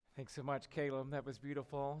Thanks so much, Caleb. That was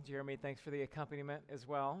beautiful. Jeremy, thanks for the accompaniment as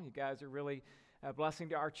well. You guys are really a blessing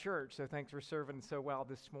to our church, so thanks for serving so well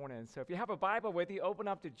this morning. So if you have a Bible with you, open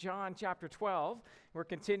up to John chapter 12. We're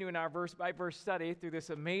continuing our verse-by-verse study through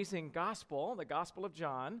this amazing gospel, the Gospel of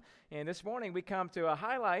John. And this morning we come to a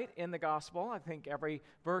highlight in the gospel. I think every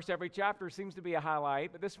verse, every chapter seems to be a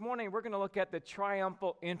highlight. But this morning we're going to look at the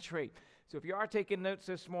triumphal entry. So if you are taking notes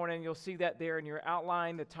this morning, you'll see that there in your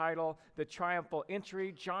outline, the title, The Triumphal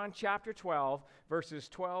Entry, John chapter 12, verses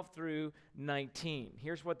 12 through 19.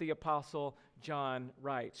 Here's what the Apostle John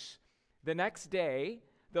writes. The next day,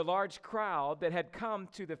 the large crowd that had come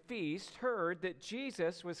to the feast heard that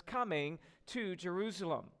Jesus was coming to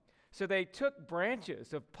Jerusalem. So they took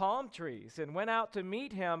branches of palm trees and went out to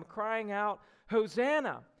meet him, crying out,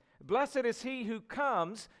 "Hosanna! Blessed is he who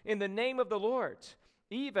comes in the name of the Lord,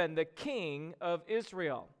 even the King of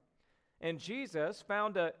Israel." And Jesus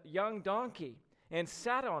found a young donkey and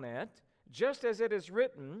sat on it, just as it is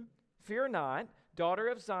written, "Fear not, daughter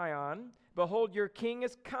of Zion, behold, your king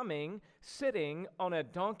is coming, sitting on a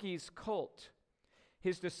donkey's colt."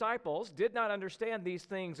 His disciples did not understand these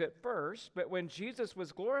things at first, but when Jesus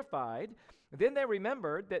was glorified, then they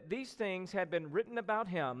remembered that these things had been written about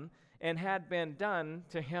him and had been done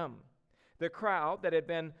to him. The crowd that had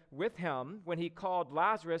been with him when he called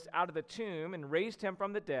Lazarus out of the tomb and raised him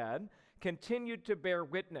from the dead continued to bear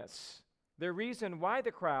witness. The reason why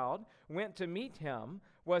the crowd went to meet him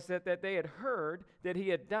was that they had heard that he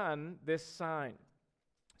had done this sign.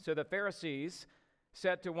 So the Pharisees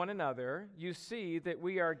said to one another, "You see that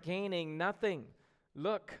we are gaining nothing.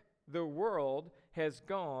 Look, the world has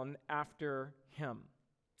gone after him."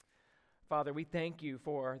 Father, we thank you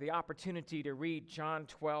for the opportunity to read John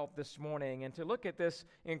 12 this morning and to look at this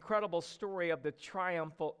incredible story of the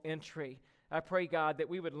triumphal entry. I pray, God, that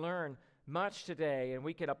we would learn much today and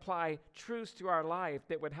we could apply truths to our life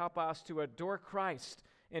that would help us to adore Christ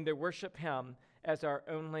and to worship him as our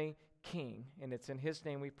only King. And it's in his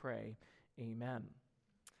name we pray. Amen.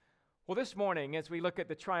 Well, this morning, as we look at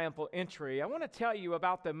the triumphal entry, I want to tell you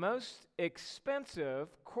about the most expensive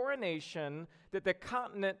coronation that the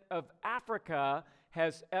continent of Africa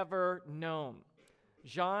has ever known.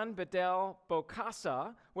 Jean Bedel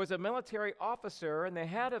Bokassa was a military officer and the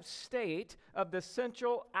head of state of the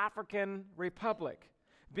Central African Republic.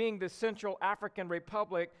 Being the Central African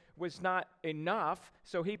Republic was not enough,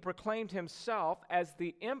 so he proclaimed himself as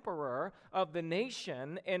the emperor of the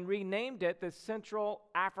nation and renamed it the Central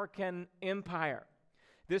African Empire.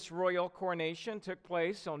 This royal coronation took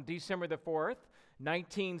place on December the 4th,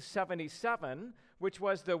 1977, which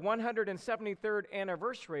was the 173rd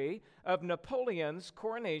anniversary of Napoleon's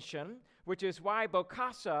coronation, which is why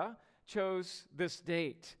Bokassa chose this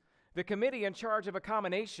date. The committee in charge of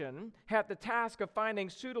accommodation had the task of finding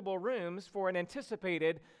suitable rooms for an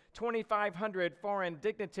anticipated 2,500 foreign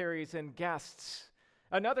dignitaries and guests.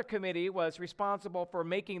 Another committee was responsible for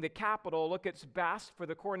making the capital look its best for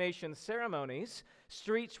the coronation ceremonies.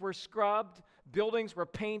 Streets were scrubbed, buildings were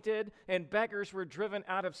painted, and beggars were driven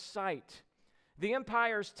out of sight. The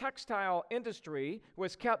empire's textile industry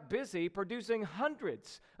was kept busy producing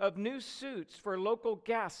hundreds of new suits for local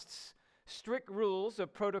guests. Strict rules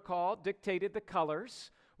of protocol dictated the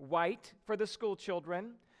colors: white for the school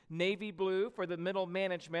children, navy blue for the middle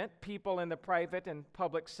management, people in the private and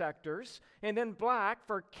public sectors, and then black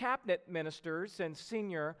for cabinet ministers and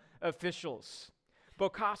senior officials.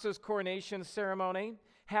 Bokassa's coronation ceremony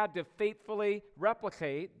had to faithfully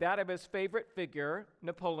replicate that of his favorite figure,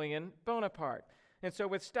 Napoleon Bonaparte. And so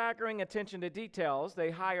with staggering attention to details,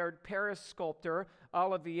 they hired Paris sculptor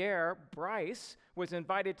Olivier Brice was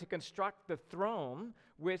invited to construct the throne,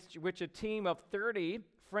 which a team of 30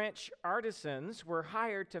 French artisans were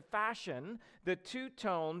hired to fashion the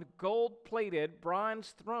two-toned, gold-plated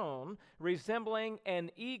bronze throne resembling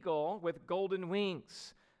an eagle with golden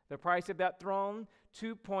wings. The price of that throne,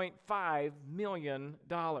 $2.5 million.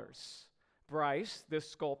 Brice, this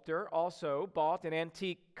sculptor, also bought an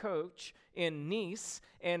antique coach in Nice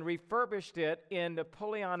and refurbished it in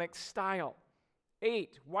Napoleonic style.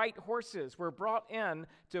 8 white horses were brought in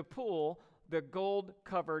to pull the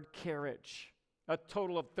gold-covered carriage. A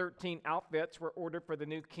total of 13 outfits were ordered for the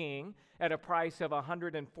new king at a price of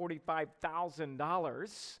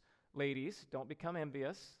 $145,000. Ladies, don't become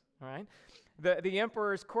envious, all right? The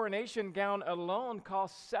emperor's coronation gown alone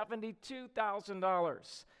cost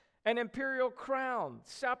 $72,000. An imperial crown,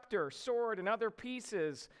 scepter, sword, and other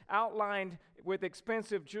pieces outlined with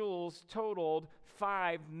expensive jewels totaled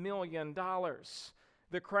 $5 million.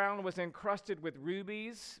 The crown was encrusted with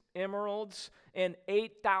rubies, emeralds, and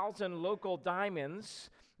 8,000 local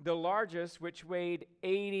diamonds, the largest which weighed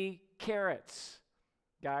 80 carats.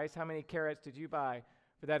 Guys, how many carats did you buy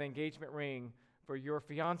for that engagement ring for your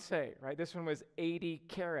fiance, right? This one was 80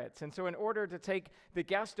 carats. And so in order to take the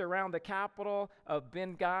guest around the capital of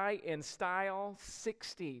Benghazi in style,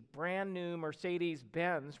 60 brand new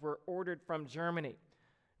Mercedes-Benz were ordered from Germany.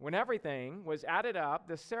 When everything was added up,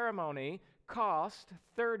 the ceremony cost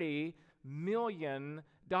 $30 million.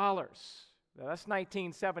 Now, that's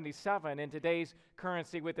 1977. In today's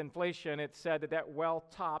currency with inflation, it's said that well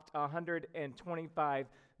topped $125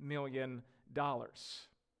 million.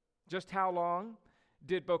 Just how long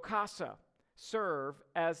did Bokassa serve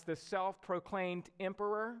as the self-proclaimed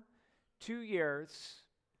emperor? 2 years,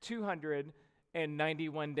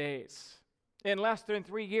 291 days. In less than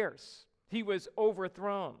 3 years, he was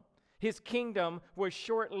overthrown. His kingdom was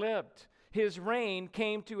short-lived. His reign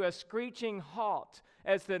came to a screeching halt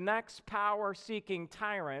as the next power-seeking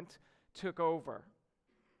tyrant took over.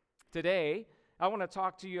 Today, I want to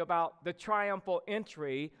talk to you about the triumphal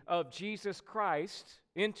entry of Jesus Christ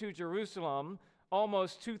into Jerusalem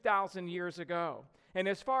almost 2,000 years ago. And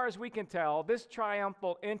as far as we can tell, this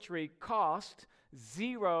triumphal entry cost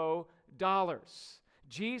 $0.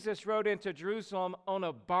 Jesus rode into Jerusalem on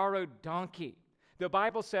a borrowed donkey. The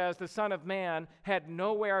Bible says the Son of Man had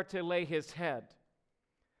nowhere to lay his head.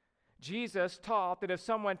 Jesus taught that if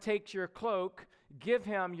someone takes your cloak, give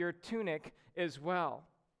him your tunic as well.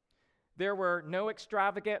 There were no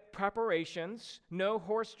extravagant preparations, no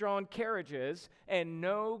horse-drawn carriages, and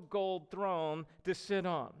no gold throne to sit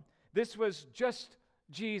on. This was just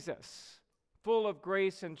Jesus, full of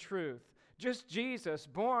grace and truth. Just Jesus,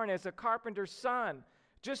 born as a carpenter's son.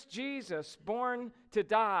 Just Jesus, born to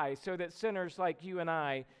die so that sinners like you and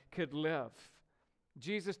I could live.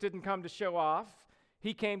 Jesus didn't come to show off.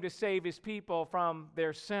 He came to save his people from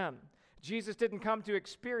their sin. Jesus didn't come to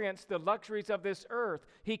experience the luxuries of this earth.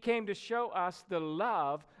 He came to show us the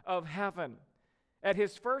love of heaven. At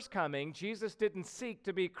his first coming, Jesus didn't seek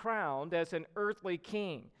to be crowned as an earthly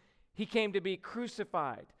king. He came to be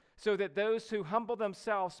crucified so that those who humble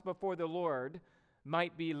themselves before the Lord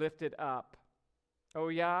might be lifted up. Oh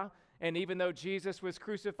yeah? And even though Jesus was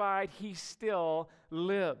crucified, he still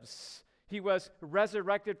lives. He was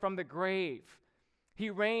resurrected from the grave. He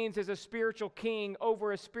reigns as a spiritual king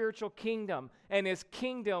over a spiritual kingdom, and his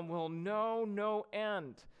kingdom will know no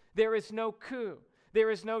end. There is no coup. There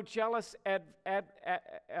is no jealous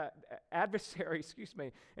adversary,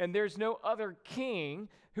 and there's no other king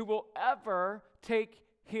who will ever take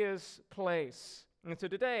his place. And so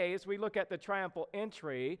today, as we look at the triumphal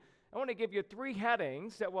entry, I want to give you 3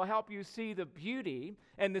 headings that will help you see the beauty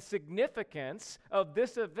and the significance of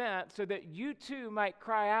this event so that you too might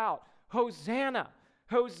cry out, Hosanna!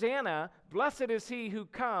 Hosanna, blessed is he who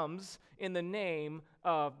comes in the name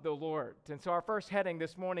of the Lord. And so our first heading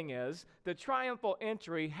this morning is, the triumphal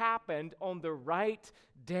entry happened on the right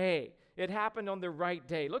day. It happened on the right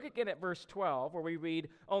day. Look again at verse 12 where we read,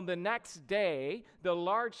 on the next day, the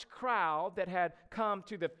large crowd that had come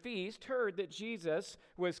to the feast heard that Jesus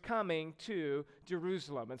was coming to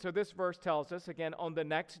Jerusalem. And so this verse tells us, again, on the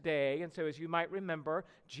next day. And so as you might remember,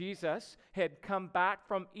 Jesus had come back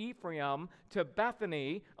from Ephraim to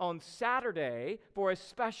Bethany on Saturday for a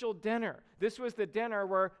special dinner. This was the dinner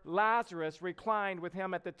where Lazarus reclined with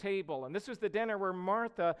him at the table. And this was the dinner where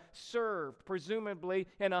Martha served, presumably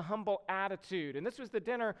in a humble attitude. And this was the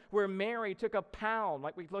dinner where Mary took a pound,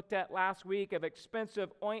 like we looked at last week, of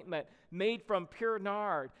expensive ointment made from pure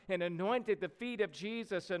nard and anointed the feet of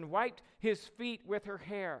Jesus and wiped his feet with her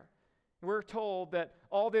hair. We're told that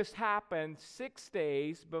all this happened 6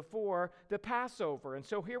 days before the Passover. And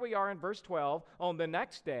so here we are in verse 12 on the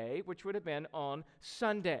next day, which would have been on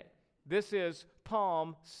Sunday. This is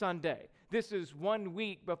Palm Sunday. This is 1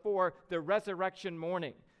 week before the resurrection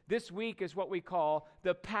morning. This week is what we call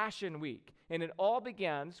the Passion Week, and it all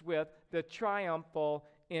begins with the triumphal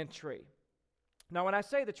entry. Now, when I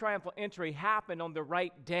say the triumphal entry happened on the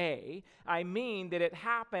right day, I mean that it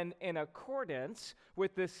happened in accordance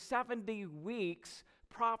with the 70 weeks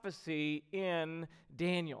prophecy in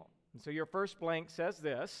Daniel. And so your first blank says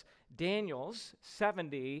this, Daniel's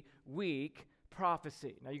 70-week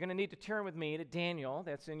prophecy. Now, you're going to need to turn with me to Daniel.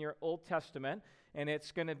 That's in your Old Testament. And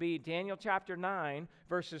it's going to be Daniel chapter 9,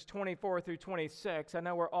 verses 24 through 26. I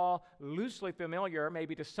know we're all loosely familiar,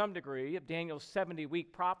 maybe to some degree, of Daniel's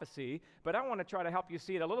 70-week prophecy, but I want to try to help you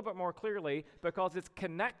see it a little bit more clearly because it's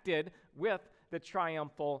connected with the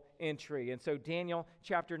triumphal entry. And so Daniel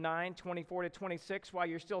chapter 9, 24 to 26, while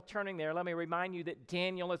you're still turning there, let me remind you that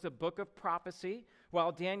Daniel is a book of prophecy.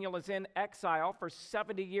 While Daniel is in exile for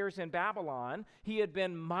 70 years in Babylon, he had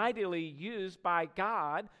been mightily used by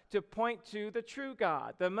God to point to the true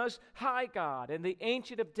God, the Most High God, and the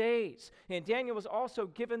Ancient of Days. And Daniel was also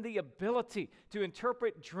given the ability to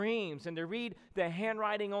interpret dreams and to read the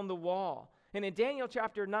handwriting on the wall. And in Daniel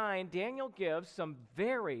chapter 9, Daniel gives some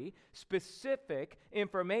very specific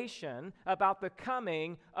information about the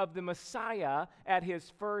coming of the Messiah at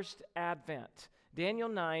his first advent. Daniel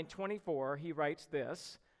 9:24, he writes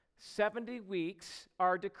this, 70 weeks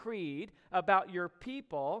are decreed about your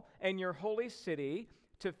people and your holy city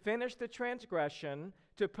to finish the transgression,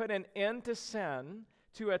 to put an end to sin,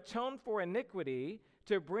 to atone for iniquity,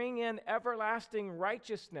 to bring in everlasting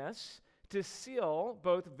righteousness, to seal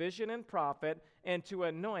both vision and prophet, and to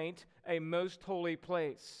anoint a most holy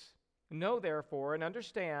place. Know therefore and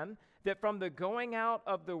understand that from the going out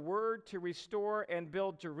of the word to restore and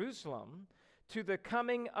build Jerusalem, to the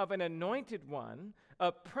coming of an anointed one, a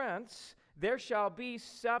prince, there shall be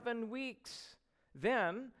 7 weeks.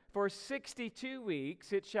 Then for 62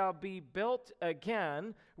 weeks it shall be built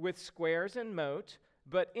again with squares and moat,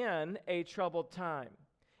 but in a troubled time.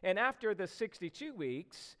 And after the 62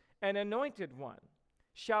 weeks, an anointed one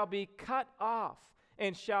shall be cut off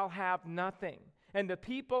and shall have nothing. And the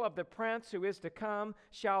people of the prince who is to come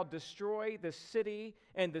shall destroy the city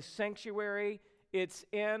and the sanctuary. Its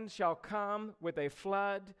end shall come with a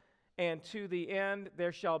flood, and to the end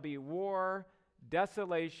there shall be war.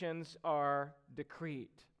 Desolations are decreed.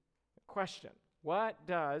 Question: what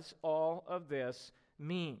does all of this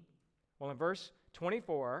mean? Well, in verse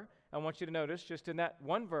 24, I want you to notice just in that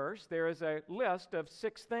one verse, there is a list of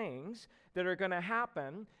 6 things that are going to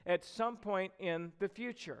happen at some point in the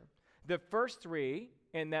future. The first 3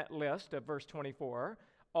 in that list of verse 24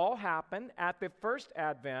 all happen at the first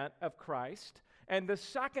advent of Christ. And the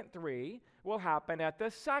second 3 will happen at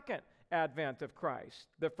the second advent of Christ.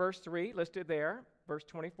 The first 3 listed there, verse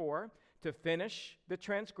 24, to finish the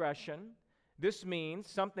transgression. This means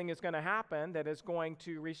something is going to happen that is going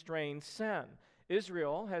to restrain sin.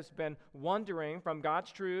 Israel has been wandering from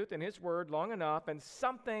God's truth and His word long enough, and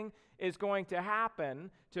something is going to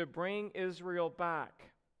happen to bring Israel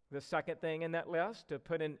back. The second thing in that list, to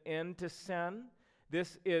put an end to sin.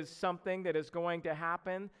 This is something that is going to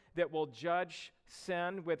happen that will judge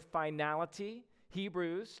sin with finality.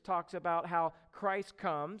 Hebrews talks about how Christ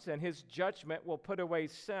comes and His judgment will put away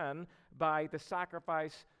sin by the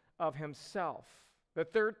sacrifice of Himself. The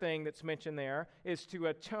third thing that's mentioned there is to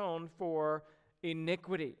atone for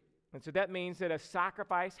iniquity. And so that means that a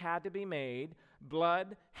sacrifice had to be made,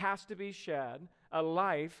 blood has to be shed, a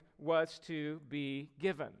life was to be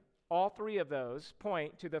given. All 3 of those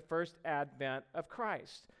point to the first advent of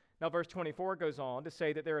Christ. Now, verse 24 goes on to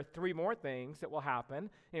say that there are 3 more things that will happen,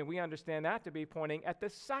 and we understand that to be pointing at the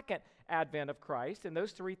second advent of Christ. And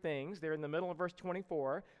those 3 things, there in the middle of verse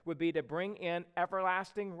 24, would be to bring in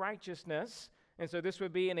everlasting righteousness. And so this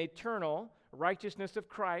would be an eternal righteousness of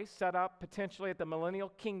Christ set up potentially at the millennial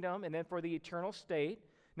kingdom and then for the eternal state.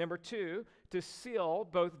 Number 2, to seal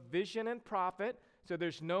both vision and prophet. So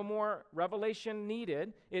there's no more revelation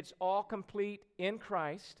needed. It's all complete in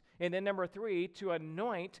Christ. And then number 3, to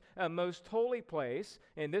anoint a most holy place.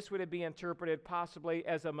 And this would be interpreted possibly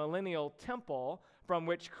as a millennial temple from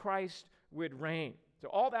which Christ would reign. So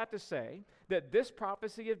all that to say that this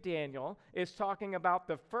prophecy of Daniel is talking about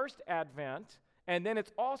the first advent, and then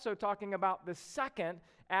it's also talking about the second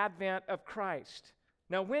advent of Christ.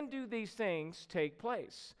 Now, when do these things take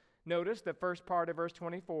place? Notice the first part of verse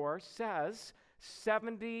 24 says,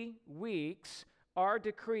 70 weeks are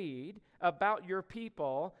decreed about your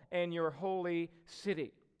people and your holy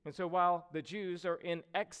city. And so while the Jews are in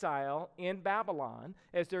exile in Babylon,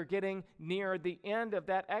 as they're getting near the end of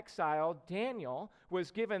that exile, Daniel was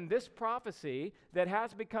given this prophecy that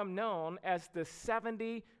has become known as the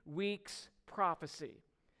 70 weeks prophecy.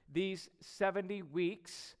 These 70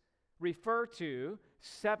 weeks refer to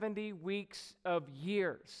 70 weeks of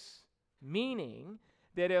years, meaning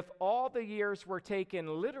that if all the years were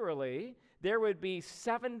taken literally, there would be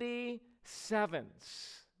 70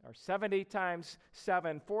 sevens, or 70 times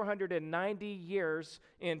 7, 490 years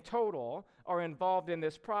in total are involved in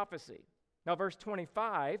this prophecy. Now, verse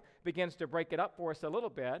 25 begins to break it up for us a little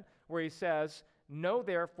bit, where he says, know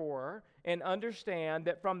therefore and understand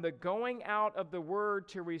that from the going out of the word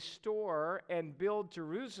to restore and build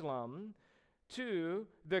Jerusalem to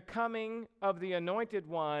the coming of the anointed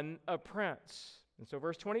one, a prince. And so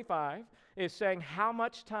verse 25 is saying how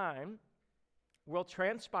much time will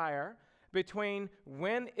transpire between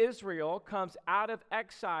when Israel comes out of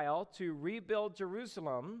exile to rebuild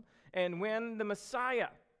Jerusalem and when the Messiah,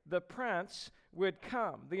 the Prince, would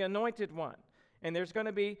come, the Anointed One. And there's going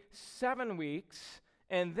to be 7 weeks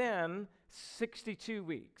and then 62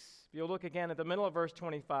 weeks. If you'll look again at the middle of verse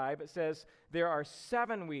 25, it says there are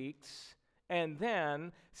 7 weeks and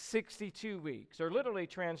then 62 weeks, or literally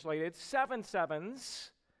translated 7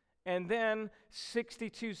 sevens and then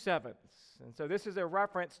 62 sevens. And so this is a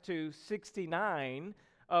reference to 69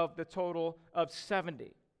 of the total of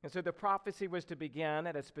 70. And so the prophecy was to begin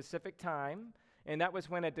at a specific time, and that was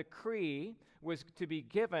when a decree was to be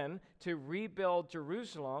given to rebuild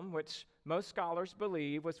Jerusalem, which most scholars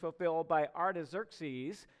believe was fulfilled by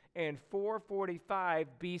Artaxerxes in 445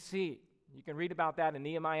 BC. You can read about that in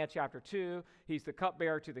Nehemiah chapter 2. He's the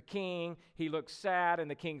cupbearer to the king. He looks sad in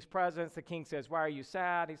the king's presence. The king says, "Why are you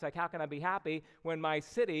sad?" He's like, "How can I be happy when my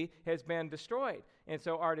city has been destroyed?" And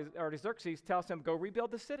so Artaxerxes tells him, "Go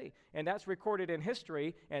rebuild the city." And that's recorded in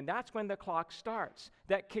history, and that's when the clock starts.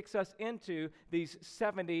 That kicks us into these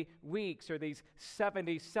 70 weeks, or these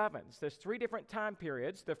 77s. There's 3 different time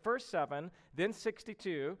periods. The first 7, then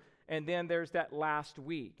 62, and then there's that last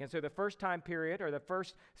week. And so the first time period, or the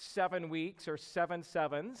first 7 weeks, or 7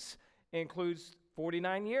 sevens, includes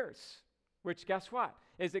 49 years, which, guess what,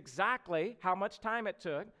 is exactly how much time it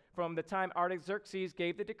took from the time Artaxerxes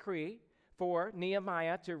gave the decree for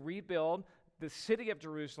Nehemiah to rebuild the city of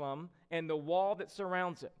Jerusalem and the wall that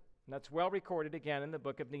surrounds it. And that's well recorded again in the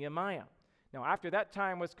book of Nehemiah. Now, after that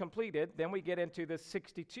time was completed, then we get into the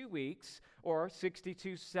 62 weeks, or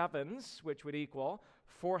 62 sevens, which would equal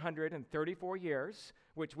 434 years,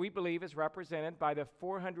 which we believe is represented by the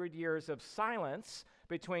 400 years of silence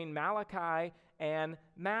between Malachi and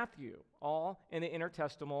Matthew, all in the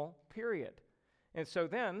intertestamental period. And so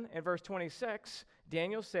then, in verse 26,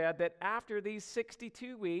 Daniel said that after these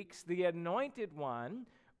 62 weeks, the Anointed One,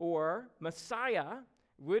 or Messiah,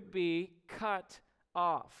 would be cut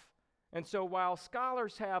off. And so while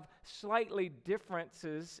scholars have slightly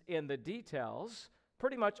differences in the details,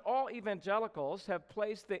 pretty much all evangelicals have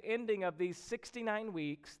placed the ending of these 69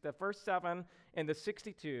 weeks, the first 7 and the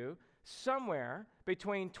 62, somewhere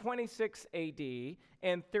between 26 AD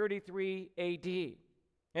and 33 AD.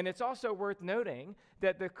 And it's also worth noting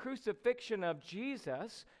that the crucifixion of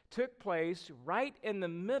Jesus took place right in the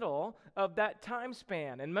middle of that time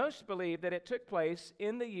span. And most believe that it took place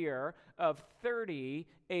in the year of 30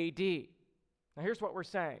 AD. Now here's what we're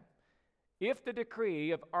saying. If the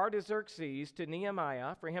decree of Artaxerxes to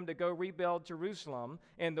Nehemiah for him to go rebuild Jerusalem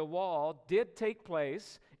and the wall did take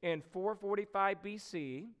place in 445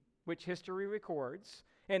 BC, which history records,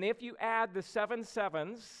 and if you add the 7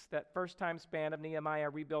 sevens, that first time span of Nehemiah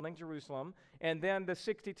rebuilding Jerusalem, and then the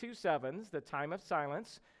 62 sevens, the time of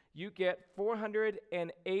silence, you get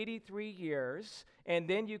 483 years, and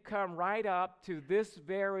then you come right up to this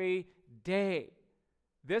very day,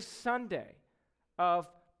 this Sunday of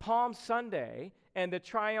Palm Sunday, and the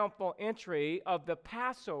triumphal entry of the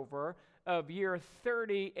Passover of year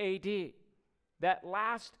 30 AD. That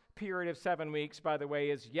last period of 7 weeks, by the way,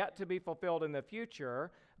 is yet to be fulfilled in the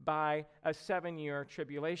future by a 7-year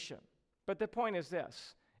tribulation. But the point is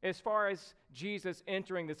this: as far as Jesus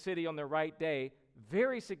entering the city on the right day,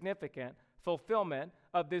 very significant fulfillment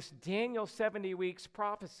of this Daniel 70 weeks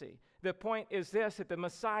prophecy. The point is this, that the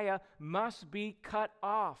Messiah must be cut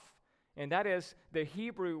off. And that is the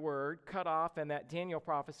Hebrew word cut off in that Daniel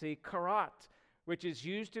prophecy, karat, which is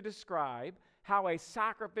used to describe how a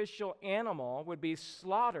sacrificial animal would be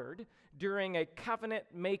slaughtered during a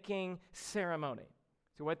covenant-making ceremony.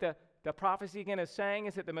 So what the prophecy again is saying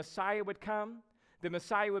is that the Messiah would come, the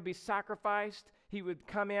Messiah would be sacrificed, he would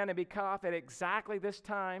come in and be cut off at exactly this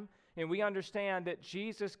time, and we understand that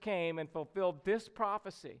Jesus came and fulfilled this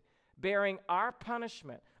prophecy, bearing our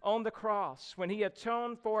punishment on the cross when he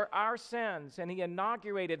atoned for our sins and he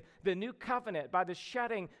inaugurated the new covenant by the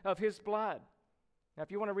shedding of his blood. Now,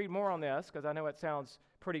 if you want to read more on this, because I know it sounds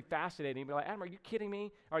pretty fascinating, you'll be like, Adam, are you kidding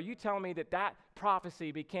me? Are you telling me that that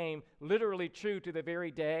prophecy became literally true to the very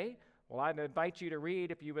day? Well, I'd invite you to read,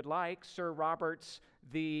 if you would like, Sir Robert's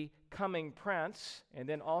The Coming Prince, and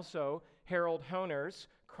then also Harold Honer's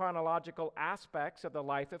Chronological Aspects of the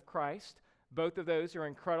Life of Christ. Both of those are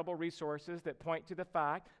incredible resources that point to the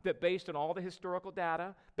fact that based on all the historical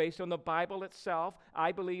data, based on the Bible itself,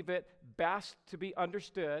 I believe it best to be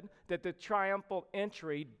understood that the triumphal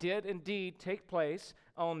entry did indeed take place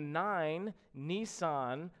on 9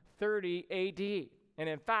 Nisan 30 AD. And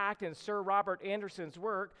in fact, in Sir Robert Anderson's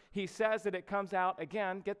work, he says that it comes out,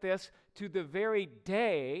 again, get this, to the very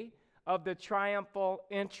day of the triumphal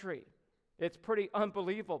entry. It's pretty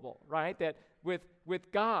unbelievable, right? That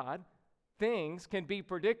with God, things can be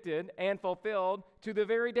predicted and fulfilled to the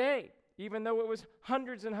very day, even though it was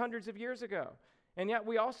hundreds and hundreds of years ago. And yet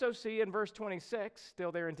we also see in verse 26,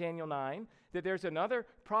 still there in Daniel 9, that there's another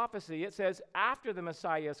prophecy. It says, after the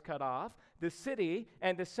Messiah is cut off, the city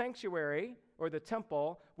and the sanctuary, or the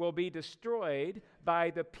temple, will be destroyed by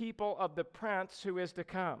the people of the prince who is to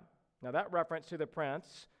come. Now that reference to the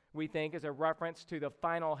prince, we think, is a reference to the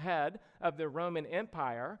final head of the Roman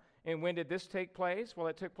Empire. And when did this take place? Well,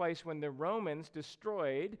 it took place when the Romans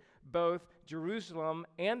destroyed both Jerusalem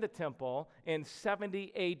and the temple in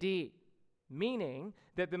 70 A.D., meaning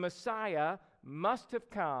that the Messiah must have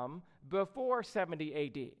come before 70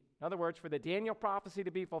 A.D. In other words, for the Daniel prophecy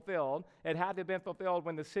to be fulfilled, it had to have been fulfilled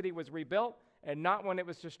when the city was rebuilt and not when it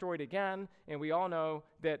was destroyed again. And we all know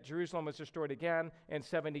that Jerusalem was destroyed again in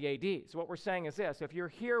 70 A.D. So what we're saying is this: if you're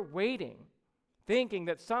here waiting, thinking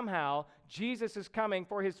that somehow Jesus is coming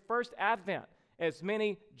for his first advent, as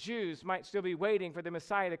many Jews might still be waiting for the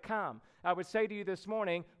Messiah to come, I would say to you this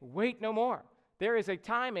morning, wait no more. There is a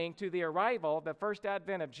timing to the arrival, the first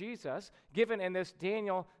advent of Jesus, given in this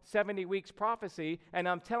Daniel 70 weeks prophecy, and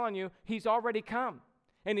I'm telling you, he's already come,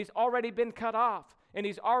 and he's already been cut off, and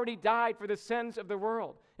he's already died for the sins of the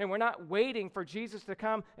world. And we're not waiting for Jesus to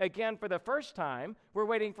come again for the first time. We're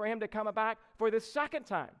waiting for him to come back for the second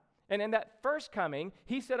time. And in that first coming,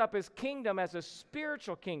 he set up his kingdom as a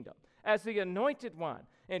spiritual kingdom, as the anointed one.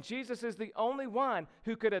 And Jesus is the only one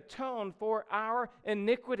who could atone for our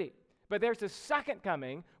iniquity. But there's a second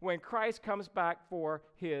coming when Christ comes back for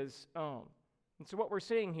his own. And so what we're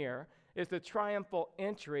seeing here is the triumphal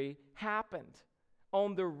entry happened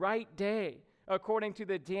on the right day, according to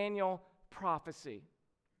the Daniel prophecy.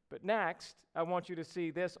 But next, I want you to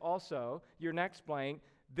see this also, your next blank.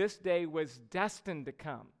 This day was destined to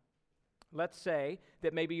come. Let's say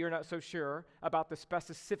that maybe you're not so sure about the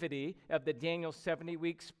specificity of the Daniel 70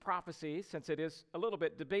 weeks prophecy, since it is a little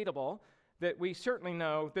bit debatable, that we certainly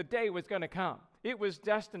know the day was going to come. It was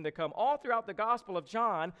destined to come. All throughout the Gospel of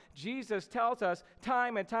John, Jesus tells us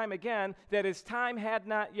time and time again that his time had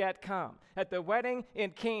not yet come. At the wedding in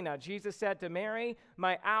Cana, Jesus said to Mary,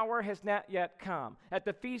 "My hour has not yet come." At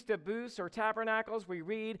the Feast of Booths or Tabernacles, we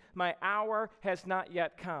read, "My hour has not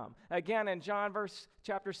yet come." Again, in John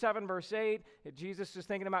chapter 7, verse 8, Jesus is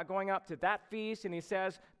thinking about going up to that feast, and he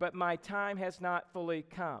says, "But my time has not fully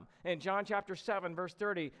come." In John chapter 7, verse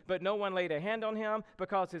 30, "But no one laid a hand on him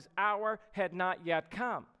because his hour had not yet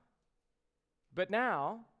come." But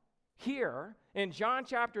now, here in John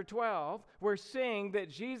chapter 12, we're seeing that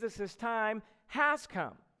Jesus' time has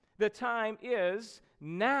come. The time is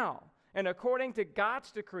now. And according to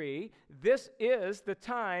God's decree, this is the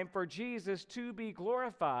time for Jesus to be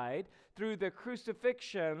glorified through the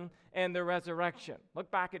crucifixion and the resurrection. Look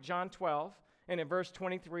back at John 12. And in verse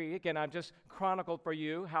 23, again, I've just chronicled for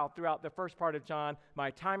you how throughout the first part of John,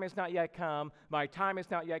 my time has not yet come, my time has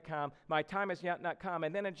not yet come, my time has yet not come.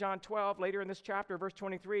 And then in John 12, later in this chapter, verse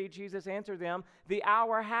 23, Jesus answered them, "The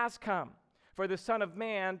hour has come for the Son of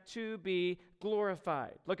Man to be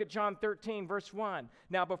glorified." Look at John 13, verse 1.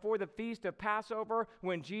 Now before the feast of Passover,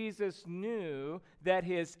 when Jesus knew that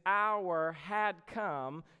his hour had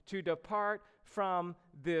come to depart from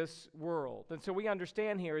this world. And so we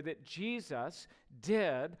understand here that Jesus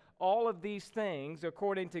did all of these things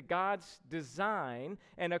according to God's design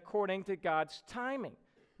and according to God's timing.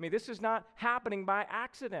 I mean, this is not happening by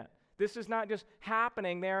accident. This is not just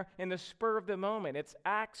happening there in the spur of the moment. It's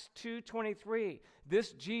Acts 2:23.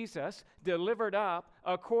 This Jesus delivered up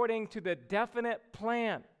according to the definite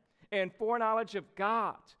plan and foreknowledge of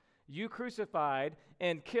God, you crucified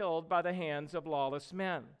and killed by the hands of lawless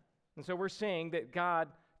men. And so we're seeing that God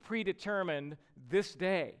predetermined this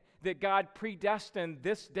day, that God predestined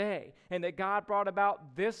this day, and that God brought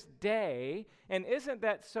about this day. And isn't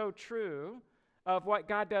that so true of what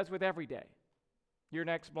God does with every day? Your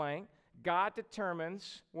next blank. God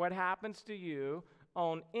determines what happens to you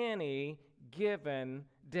on any given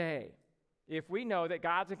day. If we know that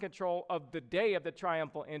God's in control of the day of the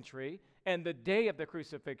triumphal entry and the day of the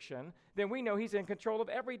crucifixion, then we know he's in control of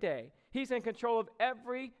every day. He's in control of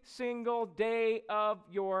every single day of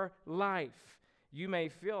your life. You may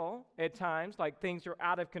feel at times like things are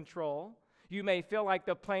out of control. You may feel like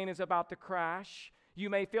the plane is about to crash. You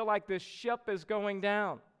may feel like the ship is going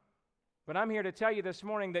down. But I'm here to tell you this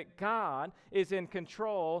morning that God is in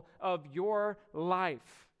control of your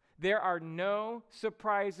life. There are no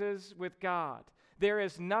surprises with God. There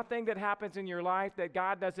is nothing that happens in your life that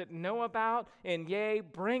God doesn't know about and, yea,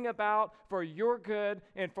 bring about for your good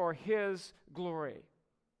and for his glory.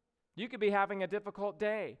 You could be having a difficult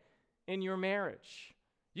day in your marriage.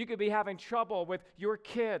 You could be having trouble with your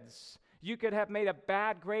kids. You could have made a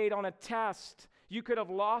bad grade on a test. You could have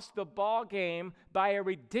lost the ball game by a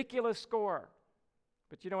ridiculous score.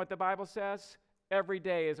 But you know what the Bible says? Every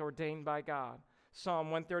day is ordained by God.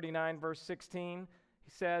 Psalm 139, verse 16,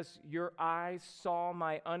 he says, "Your eyes saw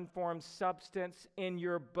my unformed substance. In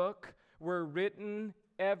your book were written,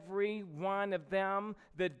 every one of them,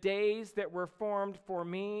 the days that were formed for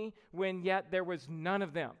me, when yet there was none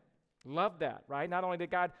of them." Love that, right? Not only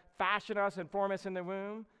did God fashion us and form us in the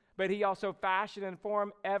womb, but he also fashioned and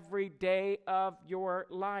formed every day of your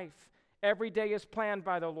life. Every day is planned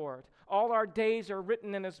by the Lord. All our days are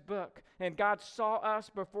written in his book. And God saw us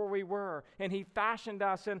before we were. And he fashioned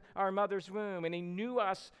us in our mother's womb. And he knew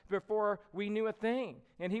us before we knew a thing.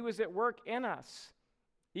 And he was at work in us,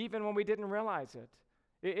 even when we didn't realize it.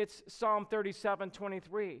 It's Psalm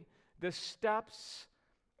 37:23. The steps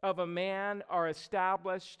of a man are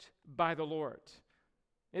established by the Lord.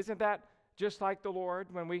 Isn't that just like the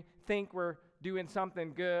Lord? When we think we're doing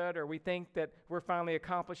something good, or we think that we're finally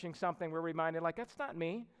accomplishing something, we're reminded, like, that's not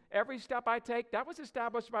me. Every step I take, that was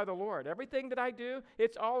established by the Lord. Everything that I do,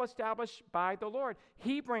 it's all established by the Lord.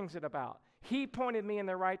 He brings it about. He pointed me in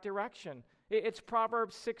the right direction. It's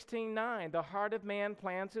Proverbs 16:9. The heart of man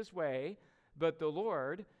plans his way, but the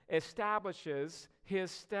Lord establishes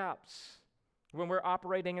his steps. When we're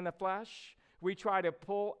operating in the flesh, we try to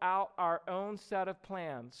pull out our own set of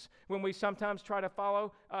plans. When we sometimes try to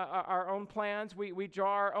follow our own plans, we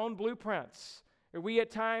draw our own blueprints. We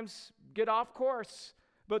at times get off course,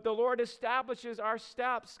 but the Lord establishes our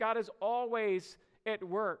steps. God is always at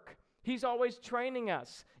work. He's always training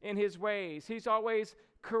us in his ways. He's always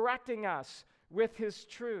correcting us with his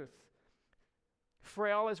truth.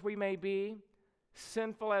 Frail as we may be,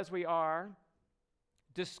 sinful as we are,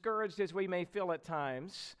 discouraged as we may feel at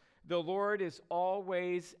times, the Lord is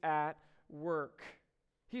always at work.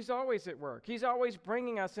 He's always at work. He's always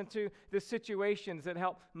bringing us into the situations that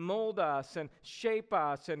help mold us and shape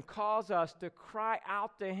us and cause us to cry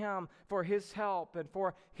out to him for his help and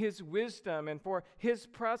for his wisdom and for his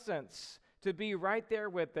presence to be right there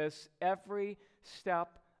with us every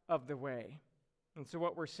step of the way. And so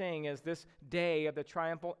what we're saying is this day of the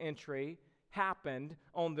triumphal entry happened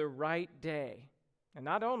on the right day. And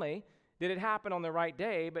not only did it happen on the right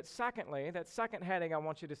day, but secondly, that second heading I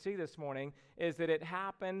want you to see this morning is that it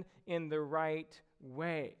happened in the right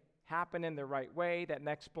way. Happened in the right way. That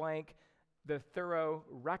next blank, the thorough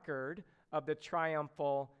record of the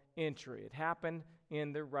triumphal entry. It happened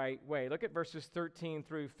in the right way. Look at verses 13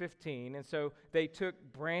 through 15. And so they took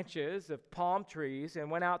branches of palm trees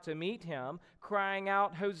and went out to meet him, crying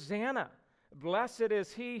out, "Hosanna! Blessed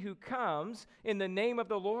is he who comes in the name of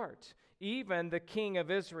the Lord, even the King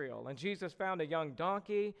of Israel." And Jesus found a young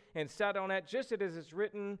donkey and sat on it, just as it is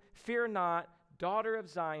written, "Fear not, daughter of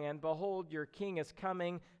Zion, behold, your king is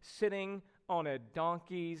coming, sitting on a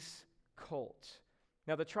donkey's colt."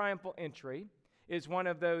 Now, the triumphal entry is one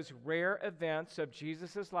of those rare events of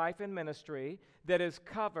Jesus' life and ministry that is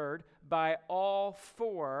covered by all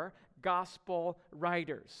four gospel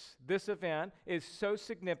writers. This event is so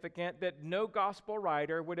significant that no gospel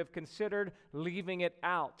writer would have considered leaving it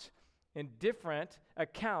out. And different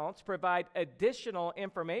accounts provide additional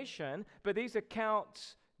information, but these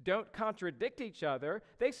accounts don't contradict each other.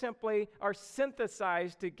 They simply are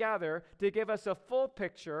synthesized together to give us a full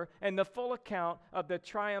picture and the full account of the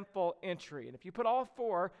triumphal entry. And if you put all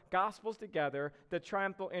four gospels together, the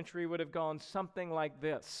triumphal entry would have gone something like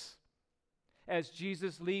this. As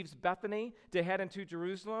Jesus leaves Bethany to head into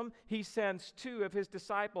Jerusalem, he sends two of his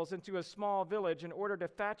disciples into a small village in order to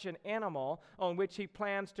fetch an animal on which he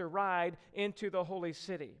plans to ride into the holy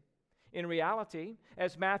city. In reality,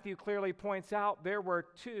 as Matthew clearly points out, there were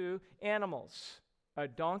two animals, a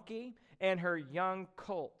donkey and her young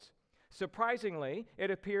colt. Surprisingly,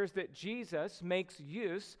 it appears that Jesus makes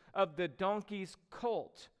use of the donkey's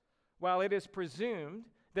colt, while it is presumed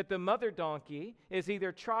that the mother donkey is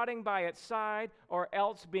either trotting by its side or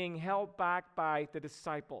else being held back by the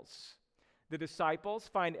disciples. The disciples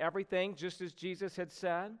find everything just as Jesus had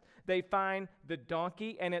said. They find the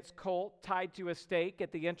donkey and its colt tied to a stake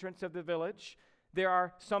at the entrance of the village. There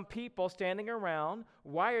are some people standing around.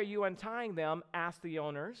 "Why are you untying them?" ask the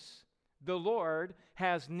owners. "The Lord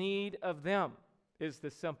has need of them," is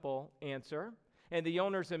the simple answer. And the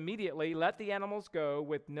owners immediately let the animals go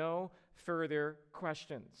with no further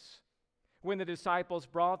questions. When the disciples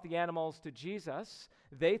brought the animals to Jesus,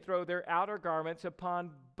 they throw their outer garments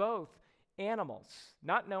upon both animals,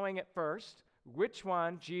 not knowing at first which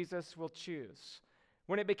one Jesus will choose.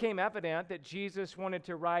 When it became evident that Jesus wanted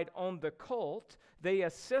to ride on the colt, they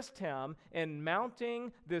assist him in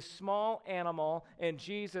mounting this small animal, and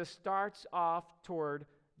Jesus starts off toward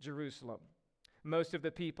Jerusalem. Most of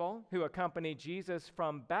the people who accompanied Jesus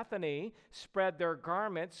from Bethany spread their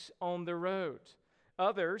garments on the road.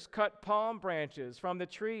 Others cut palm branches from the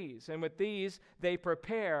trees, and with these they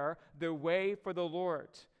prepare the way for the Lord.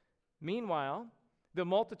 Meanwhile, the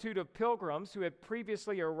multitude of pilgrims who had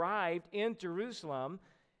previously arrived in Jerusalem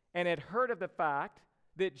and had heard of the fact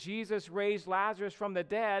that Jesus raised Lazarus from the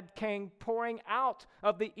dead came pouring out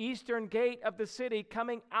of the eastern gate of the city,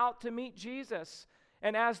 coming out to meet Jesus.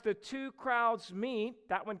 And as the two crowds meet,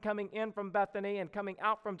 that one coming in from Bethany and coming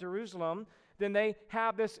out from Jerusalem, then they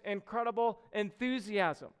have this incredible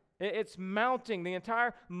enthusiasm. It's mounting. The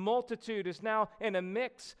entire multitude is now in a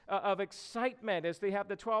mix of excitement as they have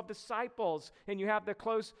the 12 disciples, and you have the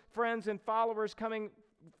close friends and followers coming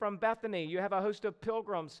from Bethany. You have a host of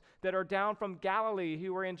pilgrims that are down from Galilee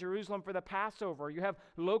who were in Jerusalem for the Passover. You have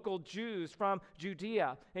local Jews from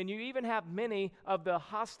Judea. And you even have many of the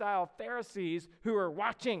hostile Pharisees who are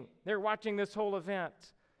watching. They're watching this whole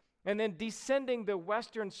event. And then descending the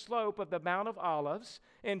western slope of the Mount of Olives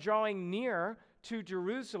and drawing near to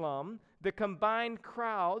Jerusalem, the combined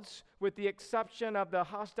crowds, with the exception of the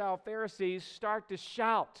hostile Pharisees, start to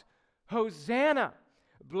shout, "Hosanna!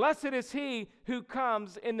 Blessed is he who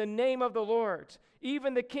comes in the name of the Lord,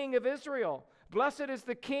 even the King of Israel. Blessed is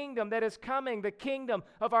the kingdom that is coming, the kingdom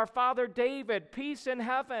of our father David, peace in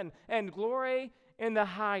heaven and glory in the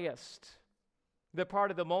highest." The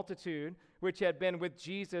part of the multitude which had been with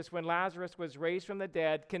Jesus when Lazarus was raised from the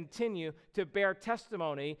dead continue to bear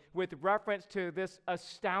testimony with reference to this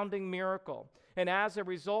astounding miracle. And as a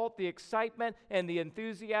result, the excitement and the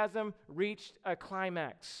enthusiasm reached a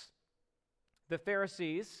climax. The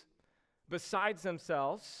Pharisees, besides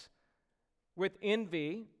themselves, with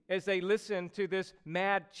envy, as they listened to this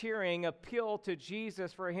mad cheering, appeal to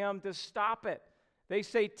Jesus for him to stop it. They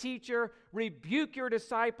say, "Teacher, rebuke your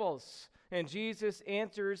disciples." And Jesus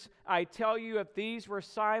answers, "I tell you, if these were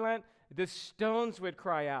silent, the stones would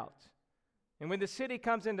cry out." And when the city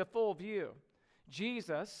comes into full view,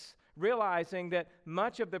 Jesus, realizing that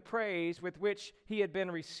much of the praise with which he had been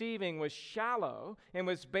receiving was shallow and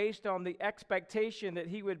was based on the expectation that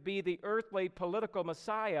he would be the earthly political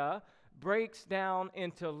Messiah, breaks down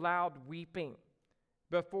into loud weeping.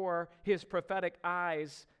 Before his prophetic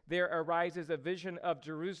eyes, there arises a vision of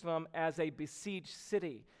Jerusalem as a besieged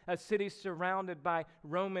city, a city surrounded by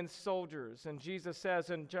Roman soldiers. And Jesus says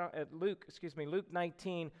in Luke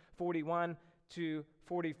 19:41 to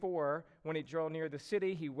 44, when he drew near the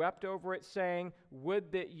city, he wept over it, saying,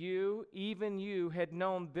 "Would that you, even you, had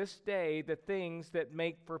known this day the things that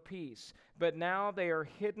make for peace. But now they are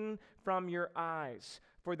hidden from your eyes.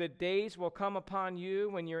 For the days will come upon you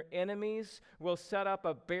when your enemies will set up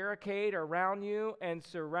a barricade around you and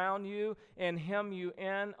surround you and hem you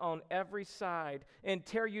in on every side and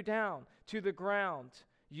tear you down to the ground,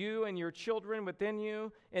 you and your children within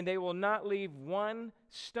you, and they will not leave one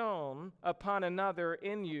stone upon another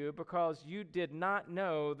in you, because you did not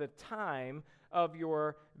know the time of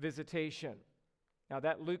your visitation." Now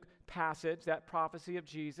that Luke passage, that prophecy of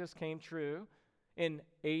Jesus came true in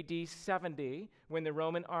AD 70, when the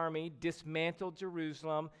Roman army dismantled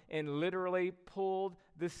Jerusalem and literally pulled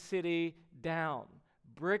the city down,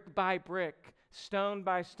 brick by brick, stone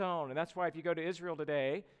by stone. And that's why if you go to Israel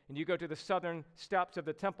today and you go to the southern steps of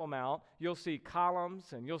the Temple Mount, you'll see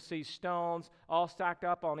columns and you'll see stones all stacked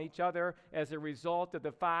up on each other as a result of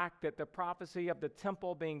the fact that the prophecy of the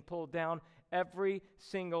temple being pulled down, every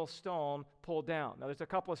single stone pulled down. Now, there's a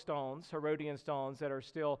couple of stones, Herodian stones, that are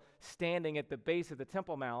still standing at the base of the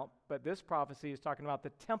Temple Mount, but this prophecy is talking about the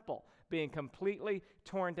temple being completely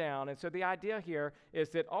torn down. And so the idea here is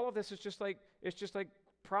that all of this is just like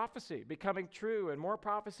prophecy becoming true and more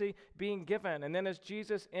prophecy being given. And then as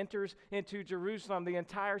Jesus enters into Jerusalem, the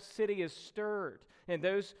entire city is stirred. And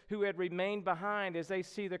those who had remained behind, as they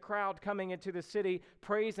see the crowd coming into the city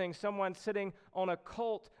praising someone sitting on a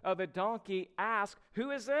colt of a donkey, ask,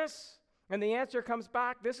 "Who is this?" And the answer comes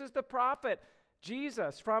back, "This is the prophet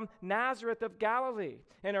Jesus from Nazareth of Galilee."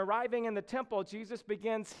 And arriving in the temple, Jesus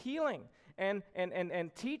begins healing and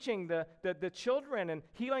teaching the children and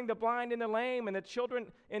healing the blind and the lame. And the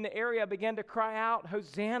children in the area began to cry out,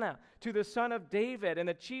 "Hosanna to the Son of David." And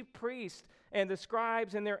the chief priests and the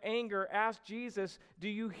scribes in their anger asked Jesus, "Do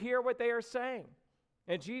you hear what they are saying?"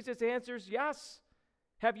 And Jesus answers, "Yes.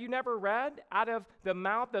 Have you never read, out of the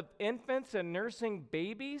mouth of infants and nursing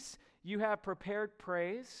babies, you have prepared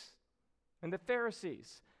praise?" And the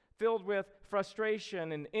Pharisees, filled with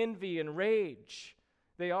frustration and envy and rage,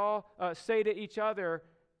 they all say to each other,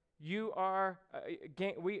 we are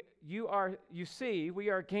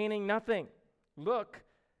gaining nothing. Look,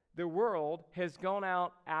 the world has gone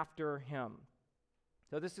out after him."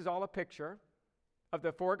 So this is all a picture of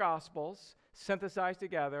the four Gospels synthesized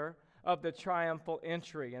together of the triumphal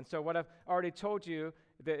entry. And so what I've already told you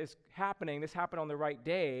that is happening, this happened on the right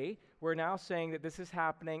day, we're now saying that this is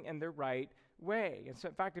happening in the right way. And so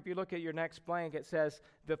in fact, if you look at your next blank, it says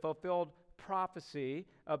the fulfilled prophecy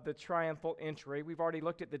of the triumphal entry. We've already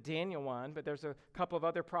looked at the Daniel one, but there's a couple of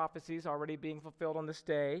other prophecies already being fulfilled on this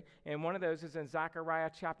day, and one of those is in Zechariah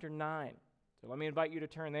chapter 9. So let me invite you to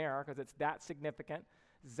turn there because it's that significant.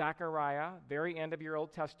 Zechariah, very end of your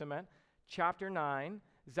Old Testament, chapter 9.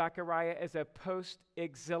 Zechariah is a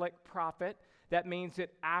post-exilic prophet. That means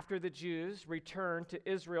that after the Jews returned to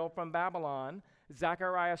Israel from Babylon,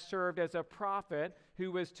 Zechariah served as a prophet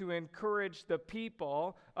who was to encourage the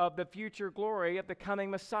people of the future glory of the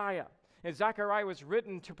coming Messiah. And Zechariah was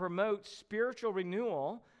written to promote spiritual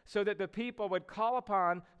renewal so that the people would call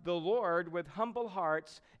upon the Lord with humble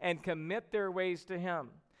hearts and commit their ways to him.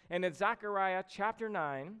 And in Zechariah chapter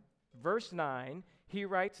 9, verse 9, he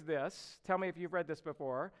writes this. Tell me if you've read this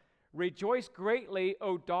before. Rejoice greatly,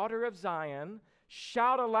 O daughter of Zion.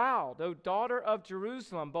 Shout aloud, O daughter of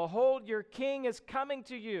Jerusalem. Behold, your king is coming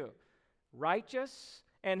to you. Righteous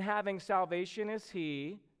and having salvation is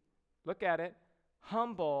he. Look at it.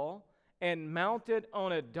 Humble and mounted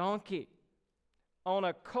on a donkey, on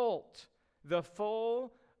a colt, the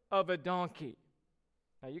foal of a donkey.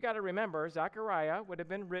 Now you got to remember, Zechariah would have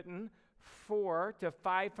been written 400 to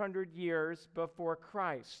 500 years before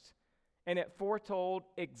Christ. And it foretold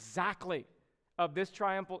exactly of this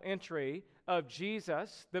triumphal entry of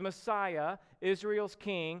Jesus, the Messiah, Israel's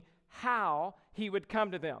king, how he would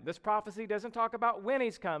come to them. This prophecy doesn't talk about when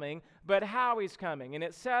he's coming, but how he's coming. And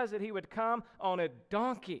it says that he would come on a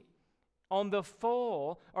donkey, on the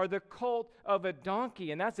foal or the colt of a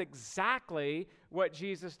donkey. And that's exactly what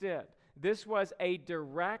Jesus did. This was a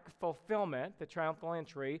direct fulfillment, the triumphal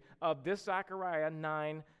entry, of this Zechariah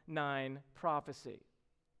 9:9 prophecy.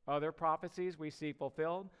 Other prophecies we see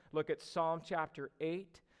fulfilled. Look at Psalm chapter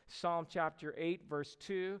 8. Psalm chapter 8, verse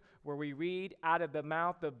 2, where we read, out of the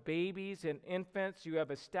mouth of babies and infants you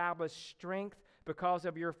have established strength because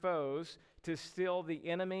of your foes to still the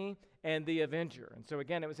enemy and the avenger. And so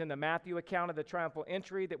again, it was in the Matthew account of the triumphal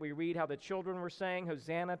entry that we read how the children were saying,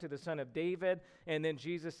 Hosanna to the Son of David. And then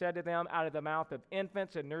Jesus said to them, out of the mouth of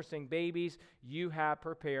infants and nursing babies, you have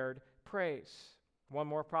prepared praise. One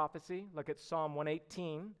more prophecy. Look at Psalm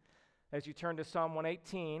 118. As you turn to Psalm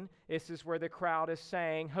 118, this is where the crowd is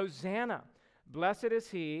saying, Hosanna, blessed is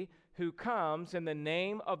he who comes in the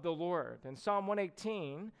name of the Lord. And Psalm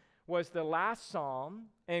 118 was the last psalm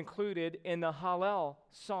included in the Hallel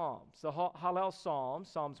Psalms. The Hallel Psalms,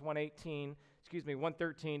 Psalms 113 to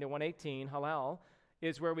 118, Hallel,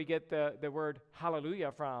 is where we get the word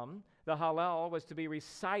hallelujah from. The Hallel was to be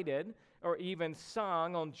recited or even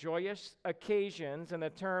sung on joyous occasions, and the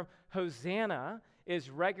term Hosanna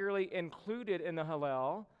is regularly included in the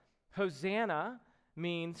Hallel. Hosanna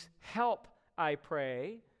means help, I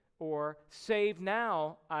pray, or save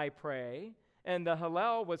now, I pray. And the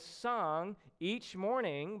Hallel was sung each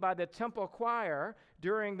morning by the temple choir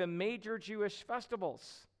during the major Jewish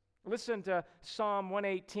festivals. Listen to Psalm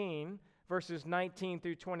 118, verses 19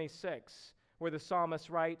 through 26, where the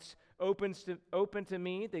psalmist writes, Open to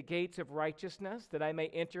me the gates of righteousness, that I may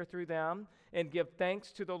enter through them and give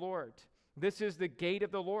thanks to the Lord. This is the gate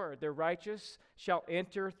of the Lord. The righteous shall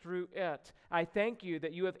enter through it. I thank you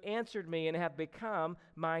that you have answered me and have become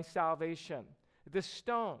my salvation. The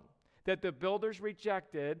stone that the builders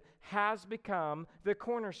rejected has become the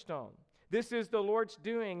cornerstone. This is the Lord's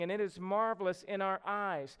doing, and it is marvelous in our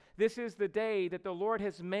eyes. This is the day that the Lord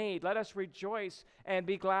has made. Let us rejoice and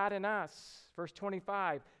be glad in us. Verse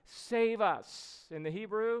 25, save us. In the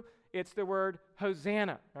Hebrew, it's the word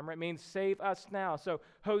Hosanna. Remember, it means save us now. So,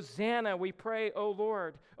 Hosanna, we pray, O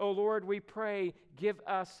Lord. O Lord, we pray, give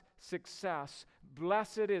us success.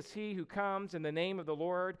 Blessed is he who comes in the name of the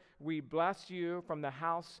Lord. We bless you from the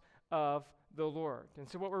house of the Lord. And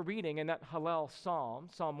so what we're reading in that Hallel Psalm,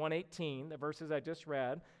 Psalm 118, the verses I just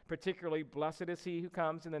read, particularly, blessed is he who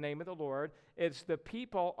comes in the name of the Lord, is the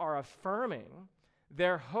people are affirming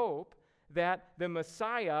their hope that the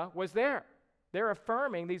Messiah was there. They're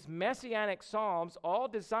affirming these messianic psalms, all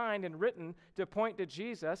designed and written to point to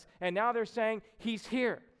Jesus, and now they're saying, he's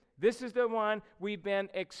here. This is the one we've been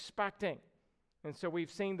expecting. And so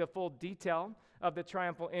we've seen the full detail of the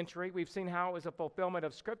triumphal entry. We've seen how it was a fulfillment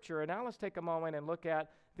of Scripture. And now let's take a moment and look at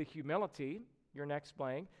the humility, your next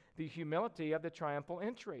blank, the humility of the triumphal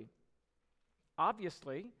entry.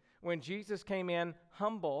 Obviously, when Jesus came in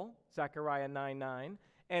humble, Zechariah 9:9,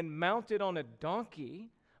 and mounted on a donkey,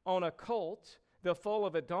 on a colt, the foal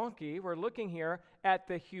of a donkey, we're looking here at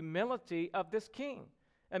the humility of this king.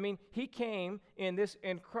 I mean, he came in this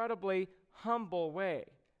incredibly humble way.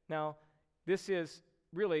 Now, this is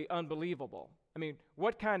really unbelievable. I mean,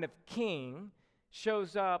 what kind of king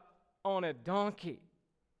shows up on a donkey?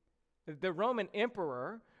 The Roman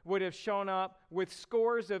emperor would have shown up with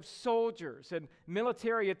scores of soldiers and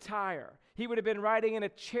military attire. He would have been riding in a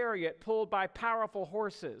chariot pulled by powerful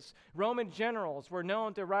horses. Roman generals were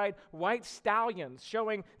known to ride white stallions,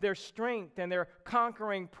 showing their strength and their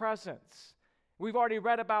conquering presence. We've already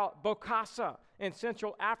read about Bokassa in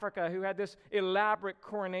Central Africa, who had this elaborate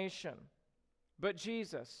coronation. But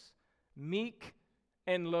Jesus, meek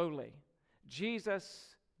and lowly,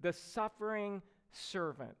 Jesus, the suffering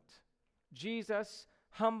servant, Jesus,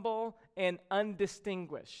 humble and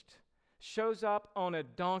undistinguished, shows up on a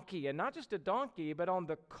donkey, and not just a donkey, but on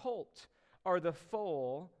the colt or the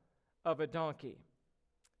foal of a donkey.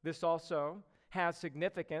 This also has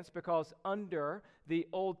significance because under the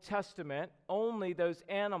Old Testament, only those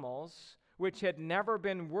animals which had never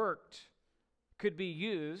been worked could be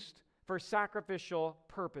used for sacrificial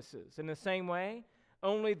purposes. In the same way,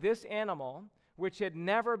 only this animal, which had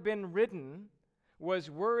never been ridden, was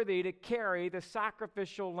worthy to carry the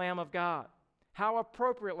sacrificial Lamb of God. How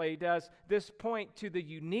appropriately does this point to the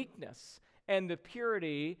uniqueness and the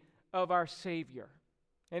purity of our Savior?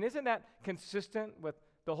 And isn't that consistent with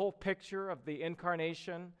the whole picture of the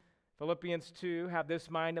incarnation? Philippians 2, have this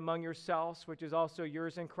mind among yourselves, which is also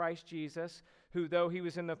yours in Christ Jesus, who, though he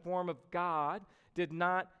was in the form of God, did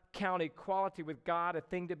not count equality with God a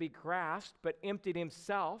thing to be grasped, but emptied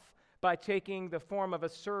himself by taking the form of a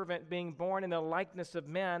servant, being born in the likeness of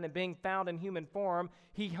men, and being found in human form.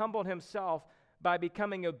 He humbled himself by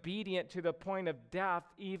becoming obedient to the point of death,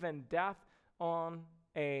 even death on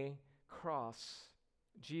a cross.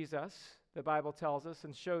 Jesus, the Bible tells us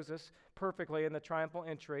and shows us perfectly in the triumphal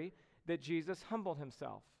entry, that Jesus humbled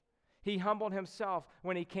himself. He humbled himself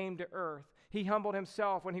when he came to earth. He humbled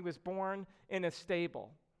himself when he was born in a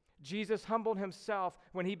stable. Jesus humbled himself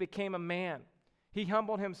when he became a man. He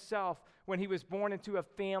humbled himself when he was born into a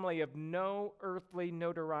family of no earthly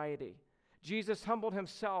notoriety. Jesus humbled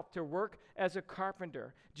himself to work as a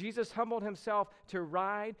carpenter. Jesus humbled himself to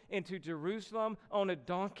ride into Jerusalem on a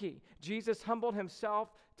donkey. Jesus humbled himself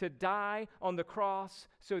to die on the cross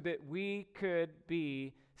so that we could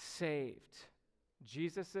be saved.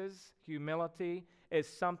 Jesus' humility is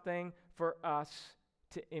something for us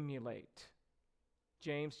to emulate.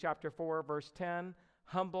 James chapter 4, verse 10,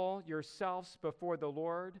 humble yourselves before the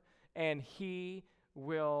Lord, and he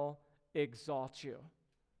will exalt you.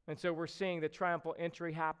 And so we're seeing the triumphal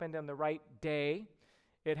entry happened on the right day.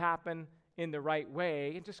 It happened in the right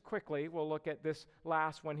way. And just quickly, we'll look at this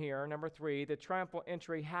last one here, number 3. The triumphal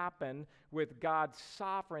entry happened with God's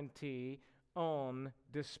sovereignty on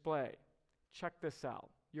display. Check this out.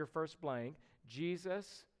 Your first blank.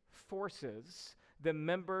 Jesus forces the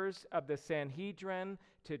members of the Sanhedrin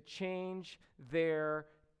to change their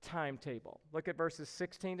timetable. Look at verses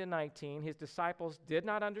 16 to 19. His disciples did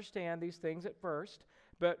not understand these things at first,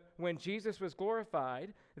 but when Jesus was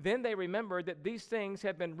glorified, then they remembered that these things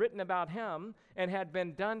had been written about him and had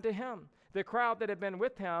been done to him. The crowd that had been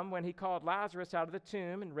with him when he called Lazarus out of the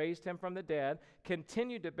tomb and raised him from the dead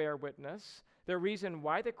continued to bear witness. The reason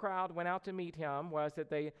why the crowd went out to meet him was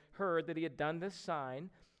that they heard that he had done this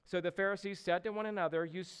sign. So the Pharisees said to one another,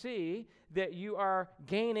 "You see that you are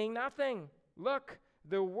gaining nothing. Look,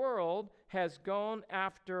 the world has gone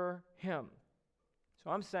after him."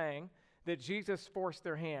 So I'm saying that Jesus forced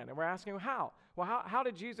their hand. And we're asking, how? Well, how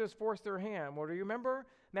did Jesus force their hand? Well, do you remember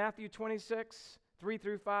Matthew 26, 3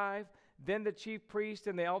 through 5? Then the chief priests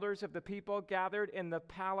and the elders of the people gathered in the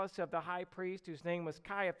palace of the high priest, whose name was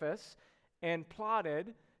Caiaphas, and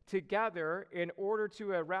plotted together in order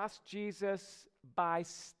to arrest Jesus by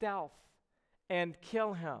stealth and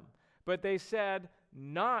kill him. But they said,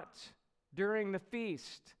 "Not during the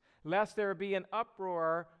feast, lest there be an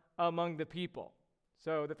uproar among the people."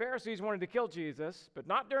 So the Pharisees wanted to kill Jesus, but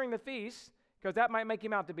not during the feast, because that might make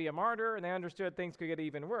him out to be a martyr, and they understood things could get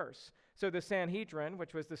even worse. So the Sanhedrin,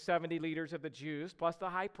 which was the 70 leaders of the Jews, plus the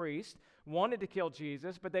high priest, wanted to kill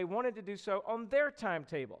Jesus, but they wanted to do so on their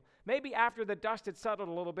timetable. Maybe after the dust had settled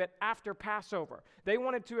a little bit, after Passover. They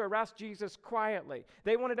wanted to arrest Jesus quietly.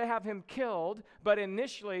 They wanted to have him killed, but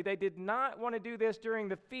initially they did not want to do this during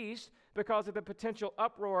the feast because of the potential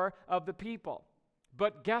uproar of the people.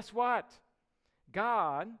 But guess what?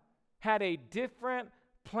 God had a different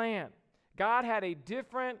plan. God had a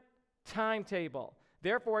different timetable.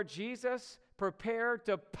 Therefore, Jesus prepared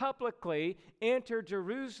to publicly enter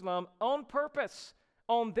Jerusalem on purpose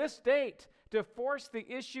on this date to force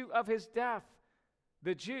the issue of his death.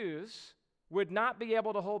 The Jews would not be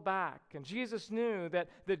able to hold back. And Jesus knew that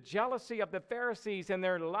the jealousy of the Pharisees and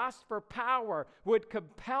their lust for power would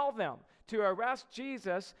compel them to arrest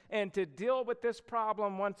Jesus and to deal with this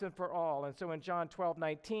problem once and for all. And so in John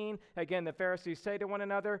 12:19, again, the Pharisees say to one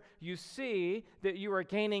another, "You see that you are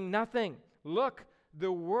gaining nothing. Look,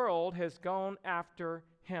 the world has gone after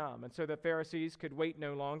him." And so the Pharisees could wait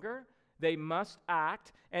no longer. They must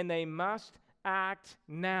act, and they must act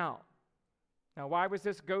now. Now, why was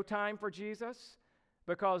this go time for Jesus?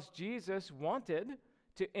 Because Jesus wanted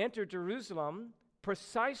to enter Jerusalem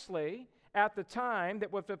precisely at the time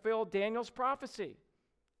that would fulfill Daniel's prophecy,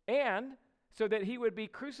 and so that he would be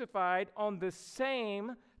crucified on the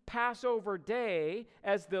same Passover day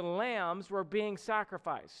as the lambs were being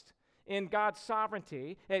sacrificed. In God's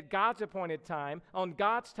sovereignty, at God's appointed time, on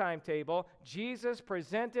God's timetable, Jesus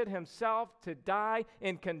presented himself to die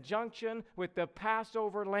in conjunction with the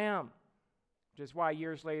Passover lamb. Which is why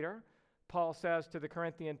years later, Paul says to the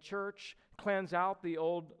Corinthian church, "Cleanse out the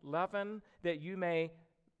old leaven, that you may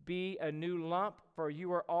be a new lump, for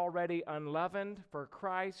you are already unleavened, for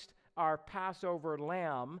Christ, our Passover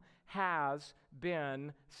lamb, has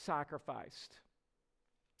been sacrificed."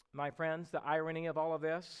 My friends, the irony of all of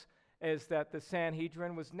this is that the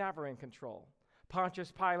Sanhedrin was never in control.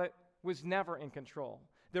 Pontius Pilate was never in control.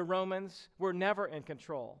 The Romans were never in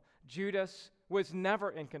control. Judas was never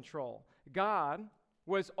in control. God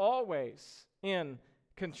was always in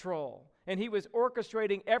control, and he was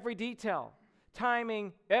orchestrating every detail,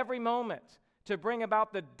 timing every moment to bring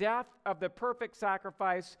about the death of the perfect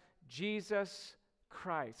sacrifice, Jesus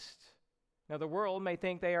Christ. Now, the world may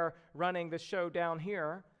think they are running the show down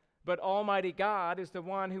here, but Almighty God is the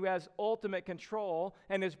one who has ultimate control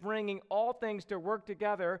and is bringing all things to work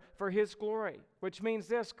together for his glory, which means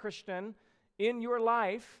this, Christian, in your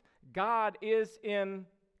life, God is in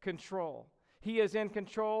control. He is in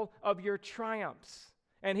control of your triumphs,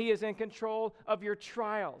 and he is in control of your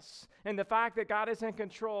trials. And the fact that God is in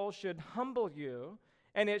control should humble you,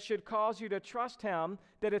 and it should cause you to trust him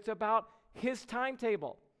that it's about his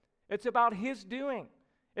timetable. It's about his doing.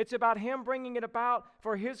 It's about him bringing it about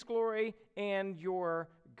for his glory and your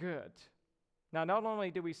good. Now, not only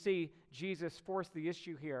do we see Jesus force the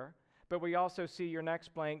issue here, but we also see your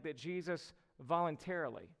next blank that Jesus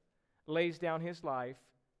voluntarily lays down his life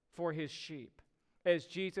for his sheep. As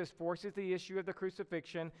Jesus forces the issue of the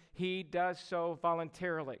crucifixion, he does so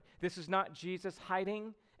voluntarily. This is not Jesus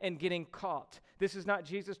hiding and getting caught. This is not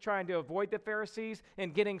Jesus trying to avoid the Pharisees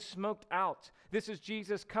and getting smoked out. This is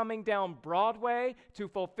Jesus coming down Broadway to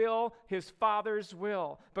fulfill his Father's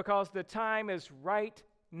will, because the time is right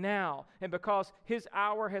now, and because his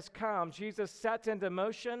hour has come. Jesus sets into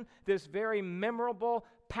motion this very memorable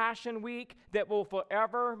Passion Week that will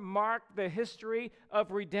forever mark the history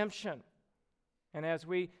of redemption. And as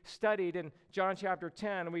we studied in John chapter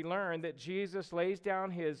 10, we learned that Jesus lays down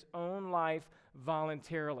his own life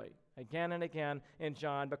voluntarily, again and again in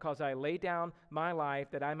John, "Because I lay down my life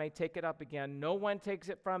that I may take it up again. No one takes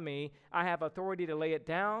it from me. I have authority to lay it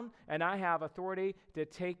down, and I have authority to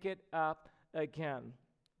take it up again."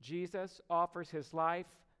 Jesus offers his life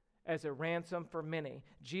as a ransom for many.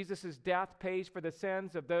 Jesus' death pays for the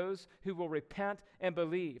sins of those who will repent and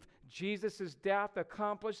believe. Jesus' death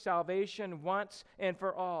accomplished salvation once and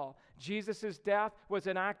for all. Jesus' death was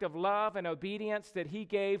an act of love and obedience that he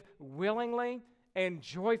gave willingly and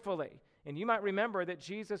joyfully. And you might remember that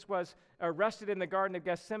Jesus was arrested in the Garden of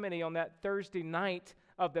Gethsemane on that Thursday night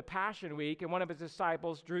of the Passion Week, and one of his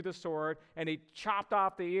disciples drew the sword and he chopped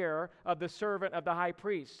off the ear of the servant of the high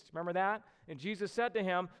priest. Remember that? And Jesus said to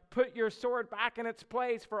him, "Put your sword back in its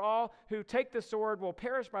place, for all who take the sword will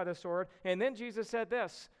perish by the sword." And then Jesus said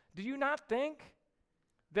this, "Do you not think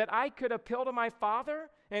that I could appeal to my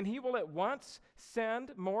Father, and he will at once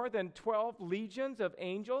send more than 12 legions of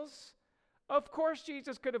angels?" Of course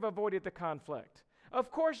Jesus could have avoided the conflict. Of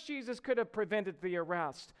course Jesus could have prevented the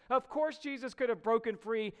arrest. Of course Jesus could have broken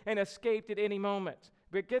free and escaped at any moment.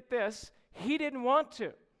 But get this, he didn't want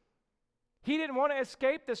to. He didn't want to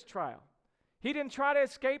escape this trial. He didn't try to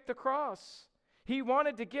escape the cross. He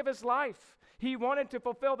wanted to give his life. He wanted to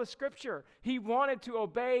fulfill the scripture. He wanted to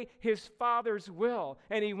obey his Father's will.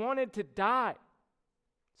 And he wanted to die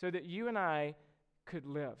so that you and I could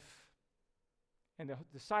live. And the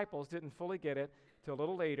disciples didn't fully get it till a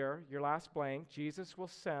little later. Your last blank, Jesus will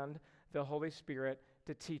send the Holy Spirit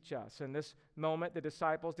to teach us. In this moment, the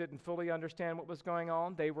disciples didn't fully understand what was going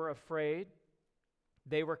on. They were afraid.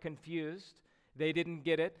 They were confused. They didn't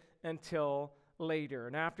get it until later.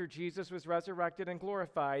 And after Jesus was resurrected and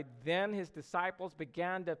glorified, then his disciples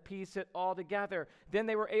began to piece it all together. Then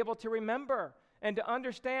they were able to remember and to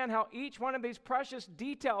understand how each one of these precious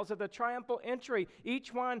details of the triumphal entry,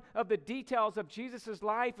 each one of the details of Jesus'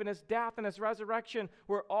 life and his death and his resurrection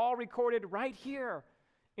were all recorded right here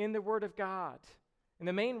in the Word of God. And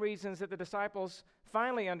the main reasons that the disciples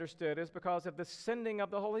finally understood is because of the sending of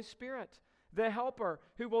the Holy Spirit, the Helper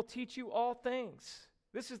who will teach you all things.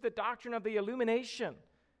 This is the doctrine of the illumination,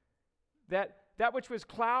 that which was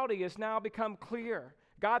cloudy has now become clear.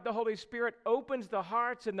 God the Holy Spirit opens the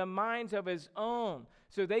hearts and the minds of his own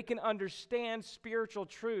so they can understand spiritual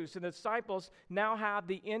truths. And the disciples now have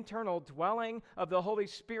the internal dwelling of the Holy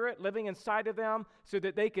Spirit living inside of them so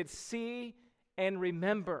that they could see and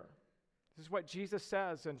remember. This is what Jesus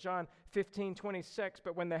says in John 15:26.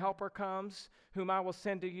 But when the Helper comes, whom I will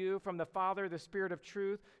send to you from the Father, the Spirit of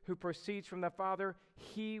truth, who proceeds from the Father,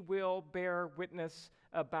 he will bear witness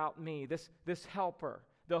about me. This Helper,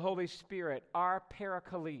 the Holy Spirit, our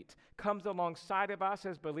Paraclete, comes alongside of us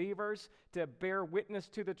as believers to bear witness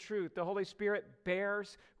to the truth. The Holy Spirit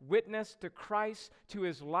bears witness to Christ, to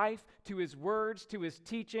his life, to his words, to his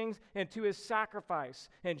teachings, and to his sacrifice.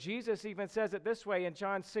 And Jesus even says it this way in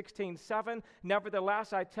John 16:7,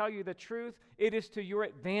 nevertheless, I tell you the truth, it is to your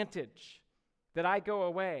advantage that I go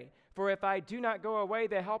away. For if I do not go away,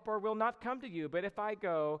 the Helper will not come to you. But if I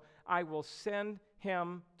go, I will send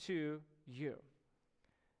him to you.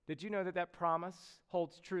 Did you know that promise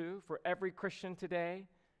holds true for every Christian today?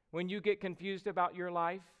 When you get confused about your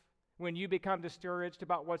life, when you become discouraged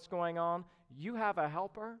about what's going on, you have a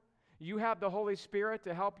helper. You have the Holy Spirit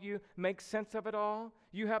to help you make sense of it all.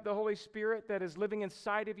 You have the Holy Spirit that is living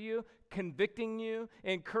inside of you, convicting you,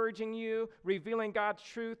 encouraging you, revealing God's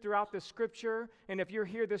truth throughout the Scripture. And if you're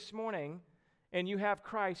here this morning and you have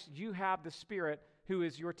Christ, you have the Spirit who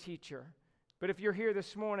is your teacher. But if you're here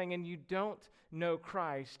this morning and you don't know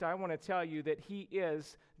Christ, I want to tell you that he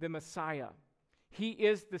is the Messiah. He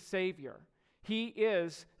is the Savior. He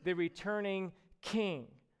is the returning King.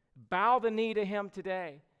 Bow the knee to him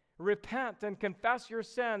today. Repent and confess your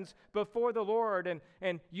sins before the Lord,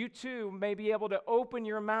 and you too may be able to open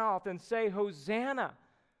your mouth and say, Hosanna,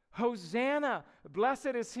 Hosanna,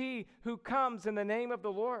 blessed is he who comes in the name of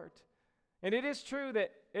the Lord. And it is true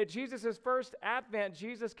that at Jesus' first advent,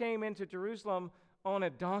 Jesus came into Jerusalem on a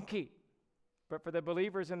donkey. But for the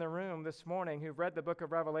believers in the room this morning who've read the book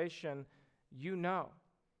of Revelation, you know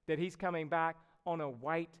that he's coming back on a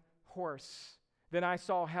white horse. Then I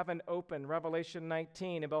saw heaven open, Revelation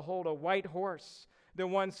 19, and behold, a white horse. The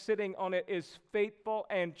one sitting on it is faithful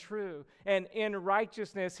and true, and in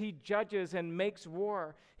righteousness he judges and makes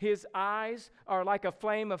war. His eyes are like a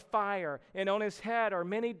flame of fire, and on his head are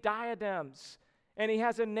many diadems. And he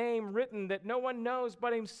has a name written that no one knows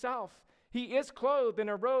but himself. He is clothed in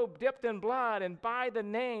a robe dipped in blood, and by the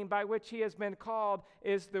name by which he has been called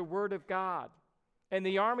is the Word of God. And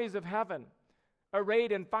the armies of heaven,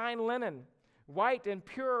 arrayed in fine linen, white and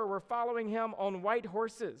pure, were following him on white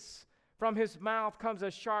horses. From his mouth comes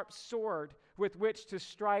a sharp sword with which to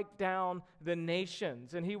strike down the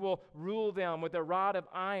nations, and he will rule them with a rod of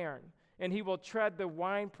iron, and he will tread the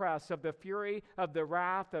winepress of the fury of the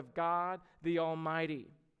wrath of God the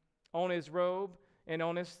Almighty. On his robe and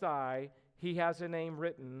on his thigh he has a name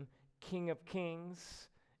written, King of Kings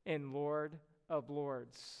and Lord of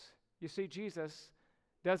Lords. You see, Jesus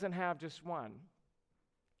doesn't have just one,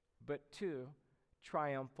 but two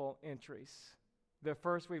triumphal entries. The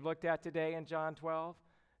first we've looked at today in John 12.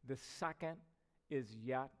 The second is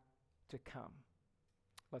yet to come.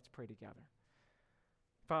 Let's pray together.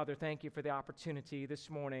 Father, thank you for the opportunity this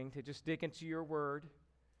morning to just dig into your word,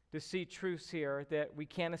 to see truths here that we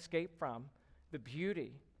can't escape from, the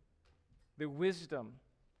beauty, the wisdom,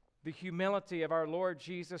 the humility of our Lord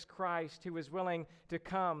Jesus Christ, who is willing to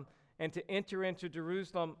come and to enter into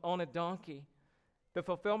Jerusalem on a donkey, the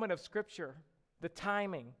fulfillment of Scripture, the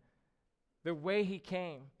timing, the way he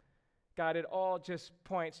came. God, it all just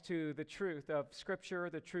points to the truth of Scripture,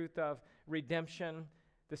 the truth of redemption,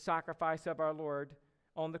 the sacrifice of our Lord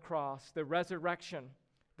on the cross, the resurrection,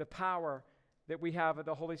 the power that we have of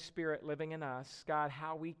the Holy Spirit living in us. God,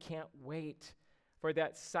 how we can't wait for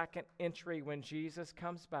that second entry when Jesus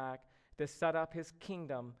comes back to set up his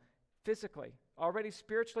kingdom physically, already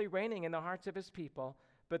spiritually reigning in the hearts of his people,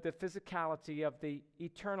 but the physicality of the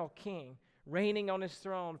eternal King reigning on his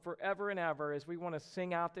throne forever and ever, as we want to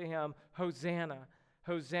sing out to him, Hosanna,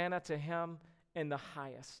 Hosanna to him in the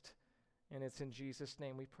highest. And it's in Jesus'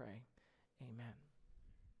 name we pray. Amen.